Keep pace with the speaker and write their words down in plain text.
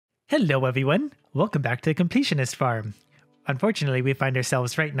Hello everyone, welcome back to the Completionist Farm. Unfortunately, we find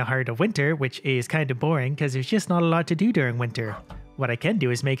ourselves right in the heart of winter, which is kind of boring because there's just not a lot to do during winter. What I can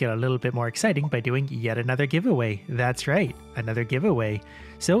do is make it a little bit more exciting by doing yet another giveaway. That's right, another giveaway.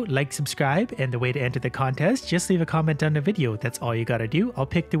 So like, subscribe, and the way to enter the contest, just leave a comment on the video. That's all you gotta do. I'll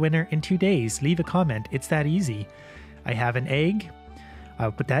pick the winner in 2 days. Leave a comment, it's that easy. I have an egg.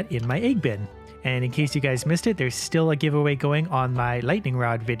 I'll put that in my egg bin. And in case you guys missed it, there's still a giveaway going on my lightning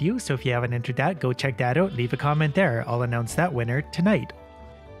rod video, so if you haven't entered that, go check that out, leave a comment there. I'll announce that winner tonight.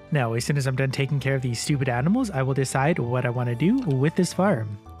 Now, as soon as I'm done taking care of these stupid animals, I will decide what I want to do with this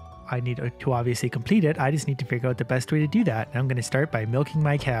farm. I need to obviously complete it, I just need to figure out the best way to do that. I'm going to start by milking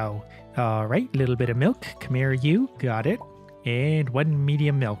my cow. Alright, little bit of milk, come here you, got it. And 1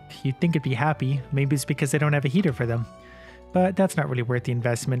 medium milk. You'd think it'd be happy, maybe it's because I don't have a heater for them. But that's not really worth the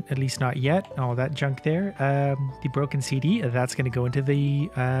investment, at least not yet. All that junk there. The broken CD, that's going to go into the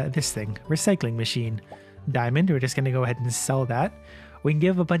this thing, recycling machine. Diamond, we're just going to go ahead and sell that. We can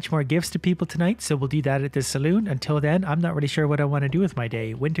give a bunch more gifts to people tonight, so we'll do that at the saloon. Until then, I'm not really sure what I want to do with my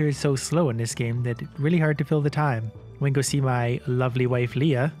day. Winter is so slow in this game that it's really hard to fill the time. We can go see my lovely wife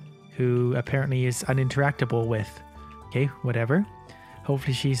Leah, who apparently is uninteractable with. Okay, whatever.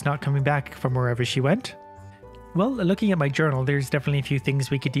 Hopefully she's not coming back from wherever she went. Well, looking at my journal, there's definitely a few things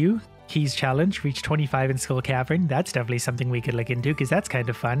we could do. Keys challenge, reach 25 in Skull Cavern. That's definitely something we could look into because that's kind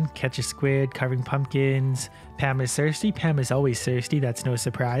of fun. Catch a squid, carving pumpkins. Pam is thirsty. Pam is always thirsty. That's no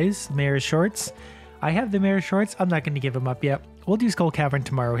surprise. Mayor's shorts. I have the Mayor's shorts. I'm not going to give them up yet. We'll do Skull Cavern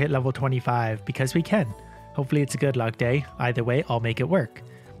tomorrow, hit level 25 because we can. Hopefully it's a good luck day. Either way, I'll make it work.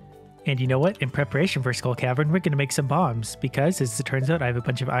 And you know what? In preparation for Skull Cavern, we're going to make some bombs because, as it turns out, I have a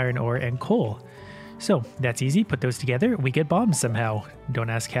bunch of iron ore and coal. So that's easy, put those together, we get bombs somehow.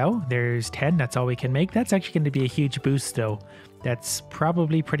 Don't ask how, there's 10, that's all we can make. That's actually going to be a huge boost though. That's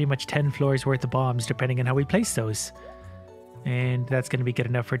probably pretty much 10 floors worth of bombs depending on how we place those. And that's going to be good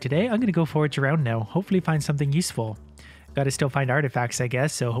enough for today. I'm going to go forage around now, hopefully find something useful. Gotta still find artifacts I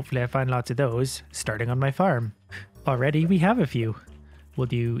guess, so hopefully I find lots of those, starting on my farm. Already we have a few. We'll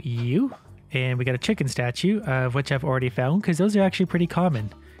do you, and we got a chicken statue, of which I've already found because those are actually pretty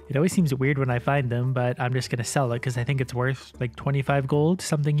common. It always seems weird when I find them, but I'm just going to sell it because I think it's worth like 25 gold,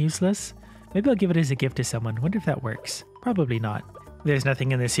 something useless. Maybe I'll give it as a gift to someone. Wonder if that works. Probably not. There's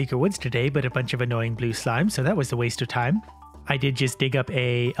nothing in the secret woods today but a bunch of annoying blue slime, so that was a waste of time. I did just dig up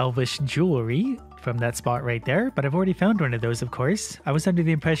a elvish jewelry from that spot right there, but I've already found one of those, of course. I was under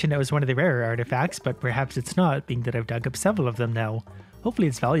the impression it was one of the rarer artifacts, but perhaps it's not, being that I've dug up several of them now. Hopefully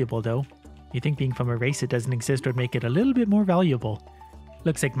it's valuable though. You think being from a race that doesn't exist would make it a little bit more valuable.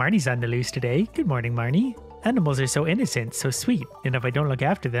 Looks like Marnie's on the loose today. Good morning, Marnie. Animals are so innocent, so sweet, and if I don't look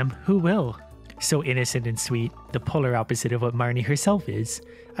after them, who will? So innocent and sweet, the polar opposite of what Marnie herself is.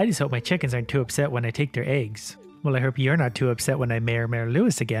 I just hope my chickens aren't too upset when I take their eggs. Well, I hope you're not too upset when I Mayor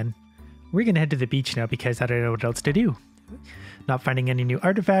Lewis again. We're gonna head to the beach now because I don't know what else to do. Not finding any new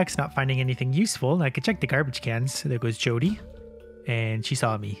artifacts, not finding anything useful. I could check the garbage cans. There goes Jody. And she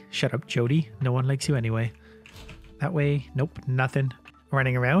saw me. Shut up, Jody. No one likes you anyway. That way, nope, nothing.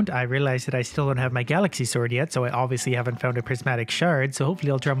 Running around, I realized that I still don't have my galaxy sword yet, so I obviously haven't found a prismatic shard, so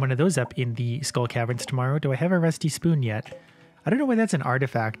hopefully I'll drum one of those up in the Skull Caverns tomorrow. Do I have a rusty spoon yet? I don't know why that's an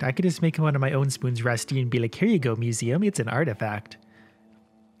artifact. I could just make one of my own spoons rusty and be like, here you go, museum, it's an artifact.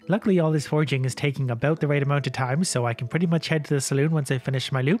 Luckily, all this foraging is taking about the right amount of time, so I can pretty much head to the saloon once I finish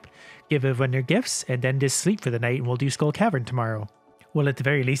my loop, give everyone their gifts, and then just sleep for the night, and we'll do Skull Cavern tomorrow. Well, at the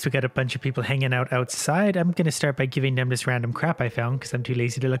very least, we got a bunch of people hanging out outside. I'm going to start by giving them this random crap I found because I'm too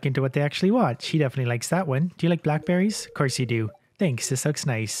lazy to look into what they actually want. She definitely likes that one. Do you like blackberries? Of course you do. Thanks, this looks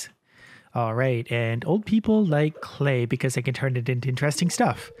nice. Alright, and old people like clay because I can turn it into interesting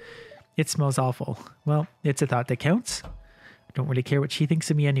stuff. It smells awful. Well, it's a thought that counts. I don't really care what she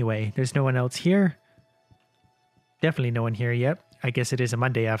thinks of me anyway. There's no one else here. Definitely no one here yet. I guess it is a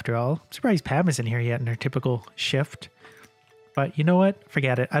Monday after all. I'm surprised Pam isn't here yet in her typical shift. But you know what?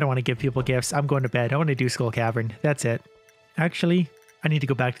 Forget it. I don't want to give people gifts. I'm going to bed. I want to do Skull Cavern. That's it. Actually, I need to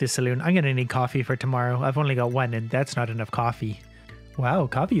go back to the saloon. I'm going to need coffee for tomorrow. I've only got one and that's not enough coffee. Wow,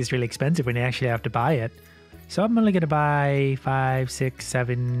 coffee is really expensive when you actually have to buy it. So I'm only going to buy 5, 6,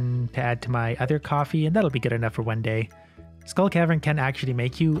 7 to add to my other coffee and that'll be good enough for one day. Skull Cavern can actually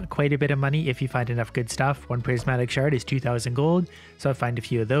make you quite a bit of money if you find enough good stuff. One prismatic shard is 2,000 gold. So I'll find a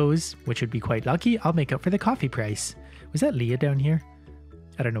few of those, which would be quite lucky. I'll make up for the coffee price. Was that Leah down here?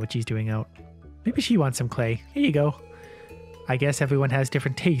 I don't know what she's doing out. Maybe she wants some clay. Here you go. I guess everyone has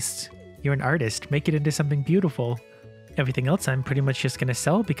different tastes. You're an artist. Make it into something beautiful. Everything else I'm pretty much just going to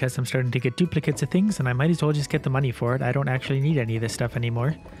sell because I'm starting to get duplicates of things and I might as well just get the money for it. I don't actually need any of this stuff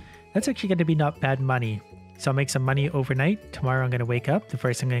anymore. That's actually going to be not bad money. So I'll make some money overnight. Tomorrow I'm going to wake up. The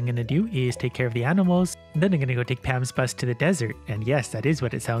first thing I'm going to do is take care of the animals. And then I'm going to go take Pam's bus to the desert. And yes, that is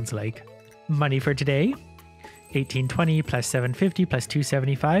what it sounds like. Money for today. 1820 plus 750 plus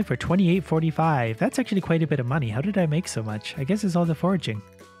 275 for 2845. That's actually quite a bit of money. How did I make so much? I guess it's all the foraging.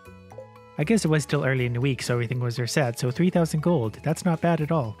 I guess it was still early in the week, so everything was reset. So 3,000 gold. That's not bad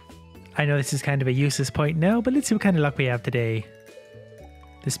at all. I know this is kind of a useless point now, but let's see what kind of luck we have today.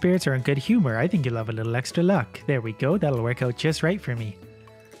 The spirits are in good humor. I think you'll have a little extra luck. There we go. That'll work out just right for me.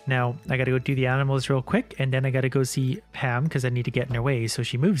 Now, I gotta go do the animals real quick, and then I gotta go see Pam because I need to get in her way so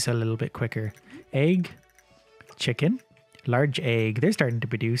she moves a little bit quicker. Egg. Chicken. Large egg. They're starting to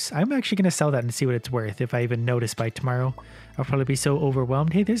produce. I'm actually going to sell that and see what it's worth if I even notice by tomorrow. I'll probably be so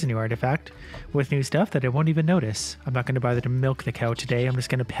overwhelmed. Hey, there's a new artifact with new stuff that I won't even notice. I'm not going to bother to milk the cow today. I'm just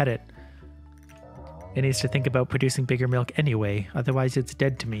going to pet it. It needs to think about producing bigger milk anyway. Otherwise, it's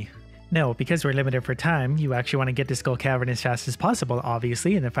dead to me. No, because we're limited for time, you actually want to get to Skull Cavern as fast as possible,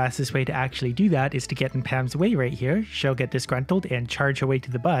 obviously, and the fastest way to actually do that is to get in Pam's way right here. She'll get disgruntled and charge her way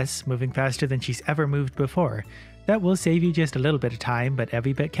to the bus, moving faster than she's ever moved before. That will save you just a little bit of time, but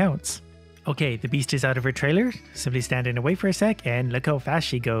every bit counts. Okay, the beast is out of her trailer. Simply stand in her way for a sec, and look how fast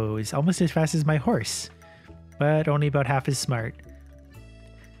she goes. Almost as fast as my horse, but only about half as smart.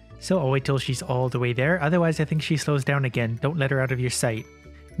 So I'll wait till she's all the way there, otherwise I think she slows down again. Don't let her out of your sight.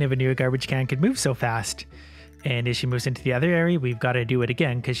 Never knew a garbage can could move so fast. And as she moves into the other area, we've got to do it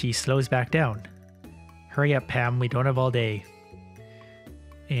again because she slows back down. Hurry up, Pam, we don't have all day.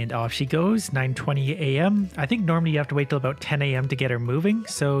 And off she goes, 9:20 a.m. I think normally you have to wait till about 10 a.m. to get her moving,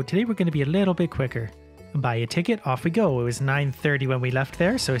 so today we're going to be a little bit quicker. Buy a ticket, off we go. It was 9:30 when we left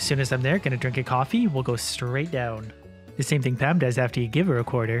there, so as soon as I'm there, going to drink a coffee, we'll go straight down. The same thing Pam does after you give her a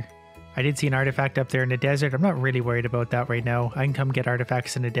quarter. I did see an artifact up there in the desert. I'm not really worried about that right now. I can come get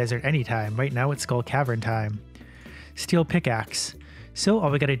artifacts in the desert anytime. Right now it's Skull Cavern time. Steel pickaxe. So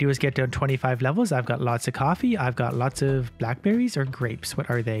all we gotta do is get down 25 levels. I've got lots of coffee. I've got lots of blackberries or grapes. What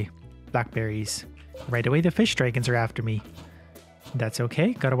are they? Blackberries. Right away the fish dragons are after me. That's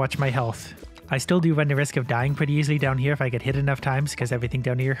okay. Gotta watch my health. I still do run the risk of dying pretty easily down here if I get hit enough times because everything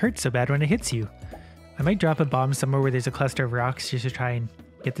down here hurts so bad when it hits you. I might drop a bomb somewhere where there's a cluster of rocks just to try and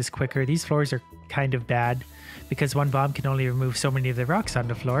get this quicker. These floors are kind of bad because one bomb can only remove so many of the rocks on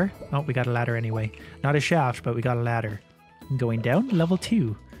the floor. Oh, we got a ladder anyway. Not a shaft, but we got a ladder. Going down, level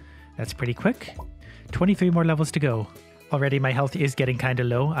 2. That's pretty quick. 23 more levels to go. Already my health is getting kind of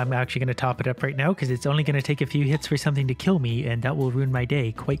low. I'm actually going to top it up right now because it's only going to take a few hits for something to kill me and that will ruin my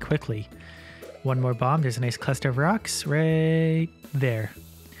day quite quickly. One more bomb. There's a nice cluster of rocks right there.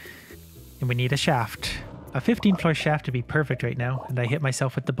 And we need a shaft. A 15-floor shaft would be perfect right now, and I hit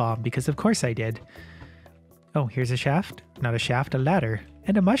myself with the bomb because of course I did. Oh, here's a shaft. Not a shaft, a ladder.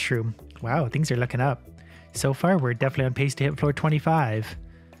 And a mushroom. Wow, things are looking up. So far, we're definitely on pace to hit floor 25.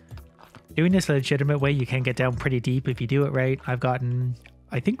 Doing this a legitimate way, you can get down pretty deep if you do it right. I've gotten,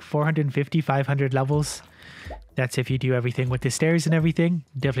 I think, 450, 500 levels. That's if you do everything with the stairs and everything.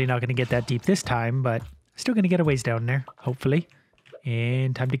 Definitely not going to get that deep this time, but still going to get a ways down there, hopefully.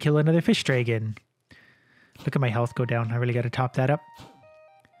 And time to kill another fish dragon. Look at my health go down. I really got to top that up.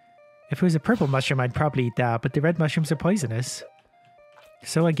 If it was a purple mushroom, I'd probably eat that, but the red mushrooms are poisonous.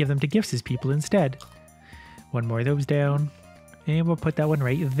 So I give them to gifts as people instead. One more of those down. And we'll put that one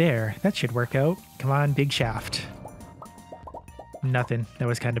right there. That should work out. Come on, big shaft. Nothing. That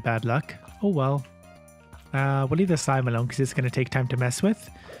was kind of bad luck. Oh well. We'll leave the slime alone because it's going to take time to mess with.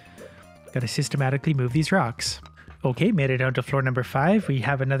 Got to systematically move these rocks. Okay, made it down to floor number 5. We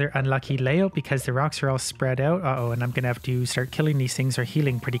have another unlucky layout because the rocks are all spread out. Uh-oh, and I'm going to have to start killing these things or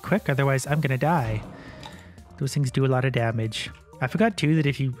healing pretty quick. Otherwise, I'm going to die. Those things do a lot of damage. I forgot too that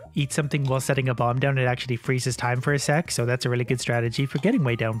if you eat something while setting a bomb down, it actually freezes time for a sec. So that's a really good strategy for getting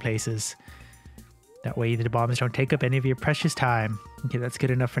way down places. That way the bombs don't take up any of your precious time. Okay, that's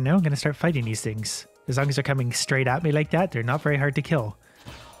good enough for now. I'm going to start fighting these things. As long as they're coming straight at me like that, they're not very hard to kill.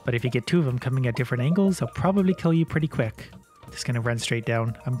 But if you get 2 of them coming at different angles, they'll probably kill you pretty quick. Just going to run straight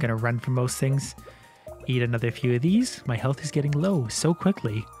down. I'm going to run from most things. Eat another few of these. My health is getting low so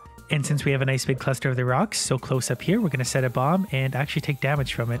quickly. And since we have a nice big cluster of the rocks so close up here, we're going to set a bomb and actually take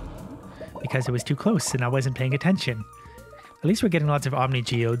damage from it. Because it was too close and I wasn't paying attention. At least we're getting lots of Omni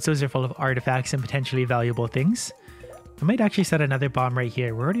Geodes. Those are full of artifacts and potentially valuable things. I might actually set another bomb right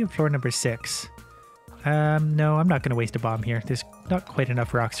here. We're already on floor number 6. No, I'm not going to waste a bomb here. There's not quite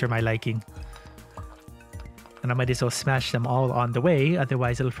enough rocks for my liking. And I might as well smash them all on the way,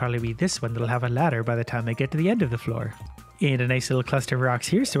 otherwise it'll probably be this one that'll have a ladder by the time I get to the end of the floor. And a nice little cluster of rocks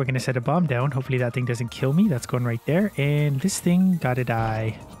here, so we're going to set a bomb down. Hopefully that thing doesn't kill me. That's going right there. And this thing gotta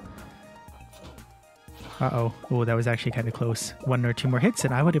die. Uh-oh. Oh, that was actually kind of close. 1 or 2 more hits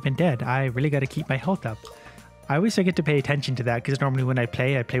and I would have been dead. I really got to keep my health up. I always forget to pay attention to that because normally when I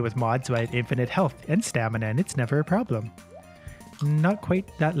play with mods, so I have infinite health and stamina and it's never a problem. Not quite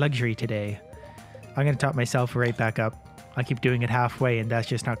that luxury today. I'm going to top myself right back up. I'll keep doing it halfway and that's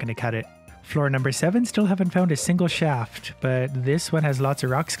just not going to cut it. Floor number 7, still haven't found a single shaft, but this one has lots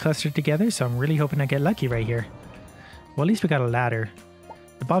of rocks clustered together, so I'm really hoping I get lucky right here. Well, at least we got a ladder.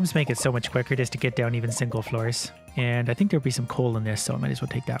 The bombs make it so much quicker just to get down even single floors. And I think there'll be some coal in this, so I might as well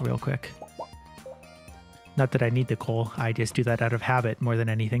take that real quick. Not that I need the coal, I just do that out of habit more than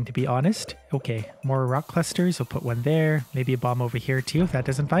anything, to be honest. Okay, more rock clusters, I'll put one there. Maybe a bomb over here too if that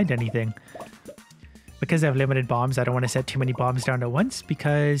doesn't find anything. Because I have limited bombs, I don't want to set too many bombs down at once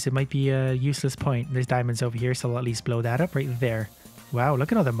because it might be a useless point. There's diamonds over here, so I'll at least blow that up right there. Wow,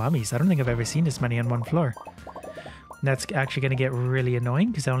 look at all the mummies. I don't think I've ever seen this many on one floor. And that's actually going to get really annoying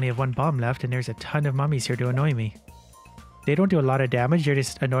because I only have 1 bomb left and there's a ton of mummies here to annoy me. They don't do a lot of damage, they're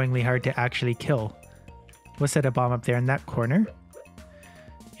just annoyingly hard to actually kill. We'll set a bomb up there in that corner.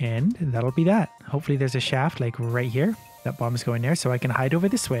 And that'll be that. Hopefully there's a shaft like right here. That bomb's going there so I can hide over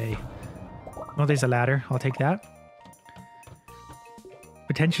this way. Oh, there's a ladder. I'll take that.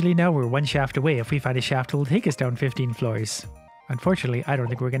 Potentially now we're 1 shaft away. If we find a shaft, it will take us down 15 floors. Unfortunately, I don't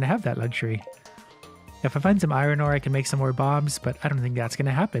think we're going to have that luxury. If I find some iron ore, I can make some more bombs, but I don't think that's going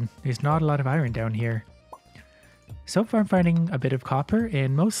to happen. There's not a lot of iron down here. So far I'm finding a bit of copper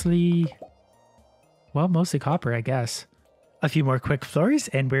and mostly copper, I guess. A few more quick floors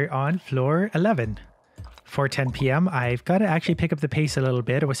and we're on floor 11. 4:10 p.m. I've got to actually pick up the pace a little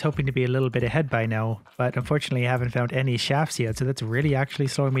bit. I was hoping to be a little bit ahead by now, but unfortunately I haven't found any shafts yet, so that's really actually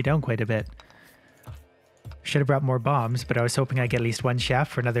slowing me down quite a bit. Should have brought more bombs, but I was hoping I'd get at least 1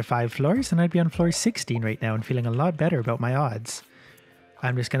 shaft for another 5 floors, and I'd be on floor 16 right now and feeling a lot better about my odds.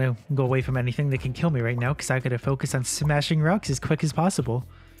 I'm just going to go away from anything that can kill me right now because I've got to focus on smashing rocks as quick as possible.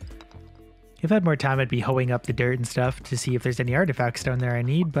 If I had more time, I'd be hoeing up the dirt and stuff to see if there's any artifacts down there I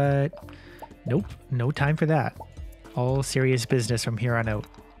need, but nope, no time for that. All serious business from here on out.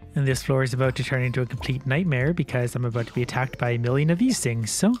 And this floor is about to turn into a complete nightmare because I'm about to be attacked by a million of these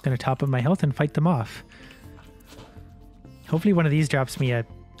things, so I'm going to top up my health and fight them off. Hopefully one of these drops me a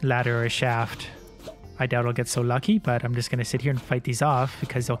ladder or a shaft. I doubt I'll get so lucky, but I'm just going to sit here and fight these off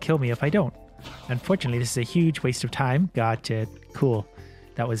because they'll kill me if I don't. Unfortunately, this is a huge waste of time. Gotcha. Cool.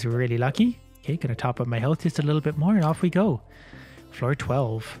 That was really lucky. Okay, going to top up my health just a little bit more and off we go. Floor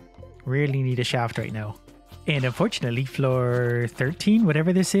 12. Really need a shaft right now. And unfortunately, floor 13,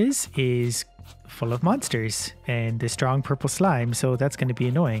 whatever this is full of monsters and the strong purple slime, so that's going to be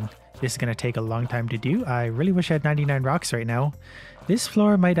annoying. This is going to take a long time to do. I really wish I had 99 rocks right now. This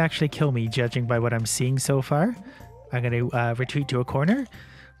floor might actually kill me, judging by what I'm seeing so far. I'm going to retreat to a corner,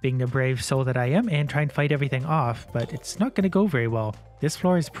 being the brave soul that I am, and try and fight everything off, but it's not going to go very well. This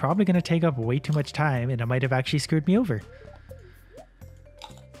floor is probably going to take up way too much time, and it might have actually screwed me over.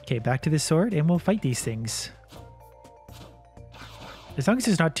 Okay, back to the sword, and we'll fight these things. As long as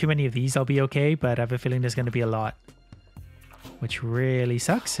there's not too many of these, I'll be okay, but I have a feeling there's going to be a lot. Which really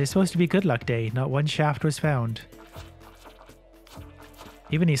sucks. It's supposed to be good luck day. Not 1 shaft was found.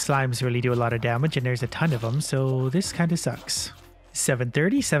 Even these slimes really do a lot of damage, and there's a ton of them, so this kind of sucks.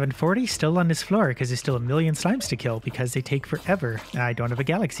 7:30, 7:40, still on this floor, because there's still a million slimes to kill, because they take forever. I don't have a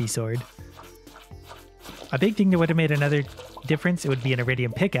galaxy sword. A big thing that would have made another difference, it would be an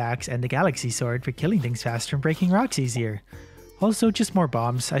iridium pickaxe and the galaxy sword for killing things faster and breaking rocks easier. Also, just more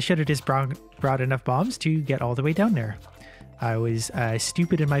bombs. I should have just brought enough bombs to get all the way down there. I was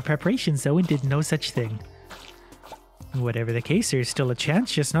stupid in my preparations though and did no such thing. Whatever the case, there's still a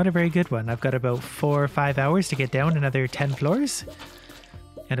chance, just not a very good one. I've got about 4 or 5 hours to get down another 10 floors.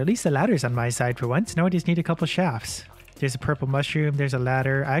 And at least the ladder's on my side for once. Now I just need a couple shafts. There's a purple mushroom, there's a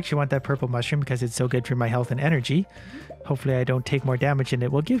ladder. I actually want that purple mushroom because it's so good for my health and energy. Hopefully I don't take more damage than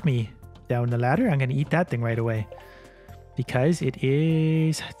it will give me down the ladder. I'm going to eat that thing right away. Because it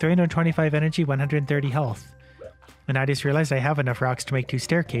is 325 energy, 130 health. And I just realized I have enough rocks to make 2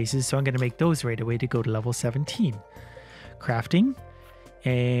 staircases, so I'm going to make those right away to go to level 17. Crafting.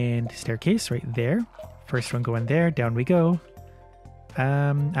 And staircase right there. First one going there. Down we go.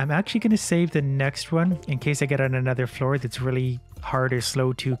 I'm actually going to save the next one in case I get on another floor that's really hard or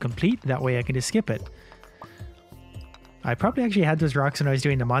slow to complete. That way I can just skip it. I probably actually had those rocks when I was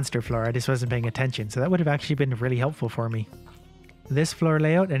doing the monster floor. I just wasn't paying attention. So that would have actually been really helpful for me. This floor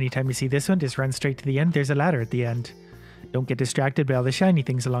layout, anytime you see this one, just run straight to the end. There's a ladder at the end. Don't get distracted by all the shiny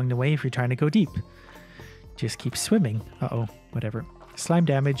things along the way if you're trying to go deep. Just keep swimming. Uh-oh, whatever. Slime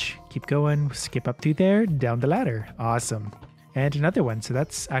damage. Keep going. Skip up through there. Down the ladder. Awesome. And another one, so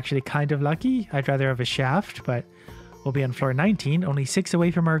that's actually kind of lucky. I'd rather have a shaft, but we'll be on floor 19, only 6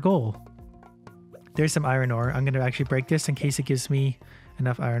 away from our goal. There's some iron ore. I'm going to actually break this in case it gives me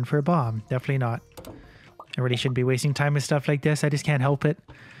enough iron for a bomb. Definitely not. I really shouldn't be wasting time with stuff like this. I just can't help it.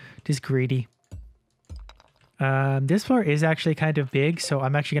 Just greedy. This floor is actually kind of big, so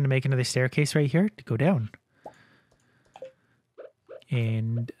I'm actually going to make another staircase right here to go down.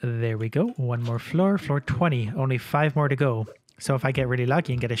 And there we go. One more floor. Floor 20. Only 5 more to go. So if I get really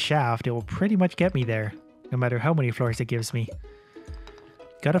lucky and get a shaft, it will pretty much get me there, no matter how many floors it gives me.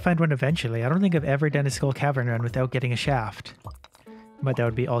 Gotta find one eventually. I don't think I've ever done a Skull Cavern run without getting a shaft. But that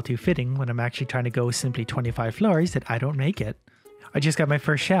would be all too fitting when I'm actually trying to go simply 25 floors that I don't make it. I just got my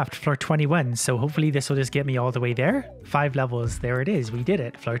first shaft, floor 21, so hopefully this will just get me all the way there. 5 levels, there it is, we did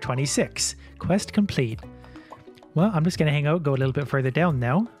it. Floor 26, quest complete. Well, I'm just gonna hang out, go a little bit further down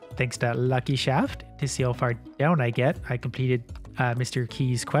now. Thanks to that lucky shaft, to see how far down I get. I completed Mr.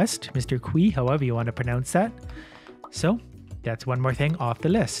 Key's quest, Mr. Quee, however you want to pronounce that. So, that's one more thing off the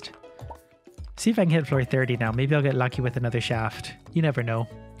list. See if I can hit floor 30 now. Maybe I'll get lucky with another shaft. You never know.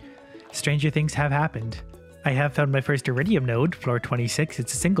 Stranger things have happened. I have found my first iridium node, floor 26.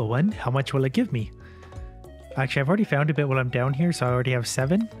 It's a single one. How much will it give me? Actually, I've already found a bit while I'm down here, so I already have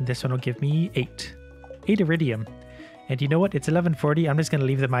 7. This one will give me 8. 8 iridium. And you know what? It's 11:40. I'm just going to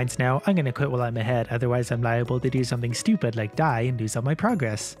leave the mines now. I'm going to quit while I'm ahead. Otherwise, I'm liable to do something stupid like die and lose all my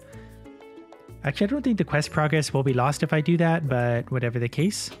progress. Actually, I don't think the quest progress will be lost if I do that, but whatever the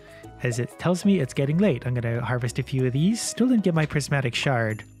case, as it tells me it's getting late. I'm going to harvest a few of these. Still didn't get my prismatic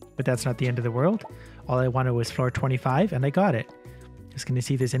shard, but that's not the end of the world. All I wanted was floor 25, and I got it. Just going to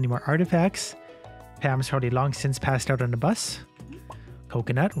see if there's any more artifacts. Pam's probably long since passed out on the bus.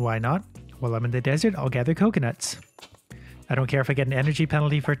 Coconut, why not? While I'm in the desert, I'll gather coconuts. I don't care if I get an energy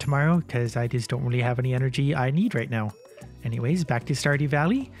penalty for tomorrow, because I just don't really have any energy I need right now. Anyways, back to Stardew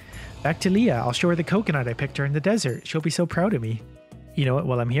Valley. Back to Leah. I'll show her the coconut I picked her in the desert. She'll be so proud of me. You know what?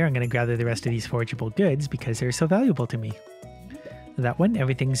 While I'm here, I'm going to gather the rest of these forgeable goods because they're so valuable to me. That one,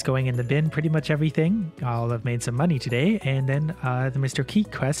 everything's going in the bin, pretty much everything. I'll have made some money today, and then the Mr. Key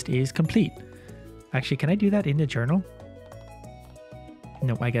quest is complete. Actually, can I do that in the journal?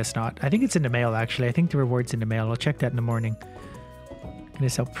 No, I guess not. I think it's in the mail, actually. I think the reward's in the mail. I'll check that in the morning. Gonna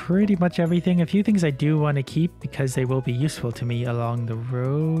sell pretty much everything. A few things I do want to keep because they will be useful to me along the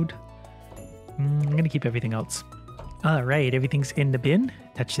road. I'm gonna keep everything else. All right, everything's in the bin.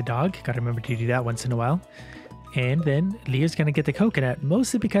 Touch the dog. Gotta remember to do that once in a while. And then Leah's gonna get the coconut,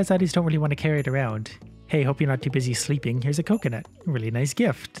 mostly because I just don't really want to carry it around. Hey, hope you're not too busy sleeping. Here's a coconut. Really nice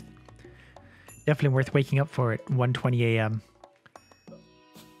gift. Definitely worth waking up for it. 1:20 a.m.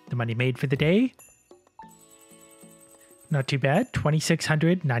 The money made for the day. Not too bad.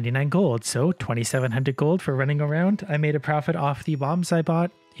 2,699 gold. So 2,700 gold for running around. I made a profit off the bombs I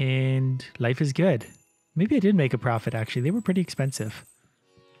bought, and life is good. Maybe I did make a profit, actually. They were pretty expensive.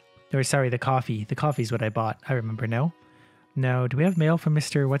 Or sorry, the coffee. The coffee's what I bought. I remember now. Now, do we have mail from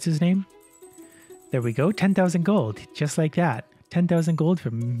Mr. What's his name? There we go. 10,000 gold. Just like that. 10,000 gold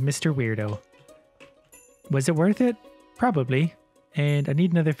from Mr. Weirdo. Was it worth it? Probably. And I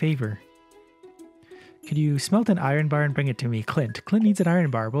need another favor. Could you smelt an iron bar and bring it to me? Clint. Clint needs an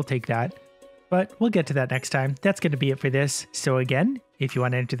iron bar. We'll take that. But we'll get to that next time. That's going to be it for this. So again, if you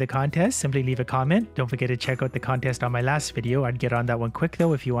want to enter the contest, simply leave a comment. Don't forget to check out the contest on my last video. I'd get on that one quick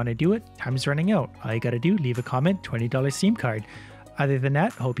though if you want to do it. Time's running out. All you got to do, leave a comment, $20 Steam card. Other than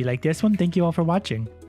that, hope you like this one. Thank you all for watching.